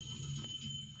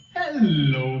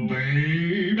Hello,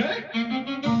 baby.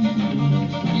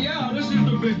 Yeah, this is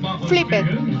the Big Papa Flipped.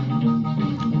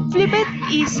 speaking. Flipped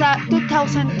is a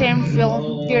 2010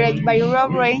 film directed by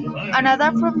Rob Ray and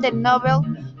adapted from the novel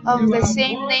of the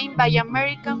same name by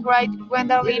American writer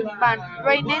Gwendolyn Van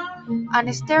Reinen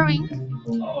and starring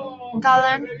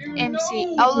Callan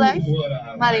MC Outlife,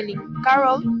 Madeline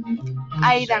Carroll,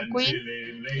 Aidan Quinn,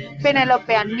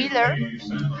 Penelope Ann Miller,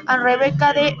 and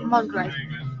Rebecca de Monroy.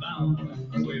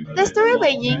 The story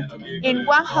begins in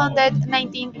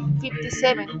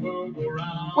 1957,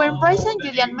 when Bryce and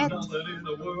Julian met.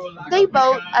 They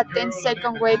both attend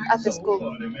second grade at the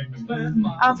school,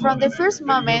 and from the first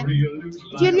moment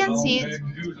Julian sees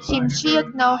him, she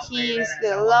knows he is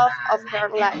the love of her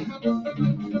life.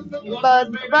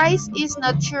 But Bryce is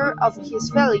not sure of his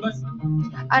feelings,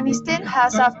 and instead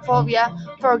has a phobia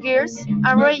for girls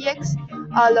and rejects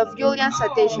all of Julian's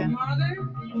attention.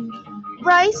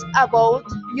 Bryce avoided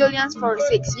Julian for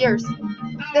 6 years,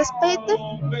 despite the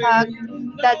fact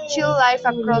that she lives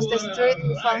across the street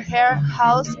from her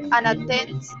house and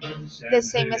attends the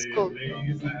same school.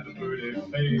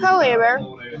 However,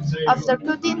 after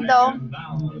cutting down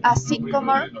a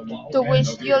sycamore to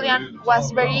which Julian was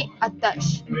very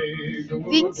attached,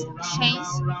 things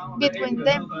changed between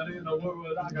them,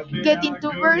 getting to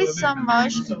worry so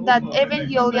much that even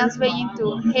Julian began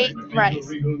to hate Bryce,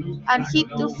 and he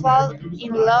to fall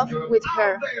in love with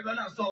her.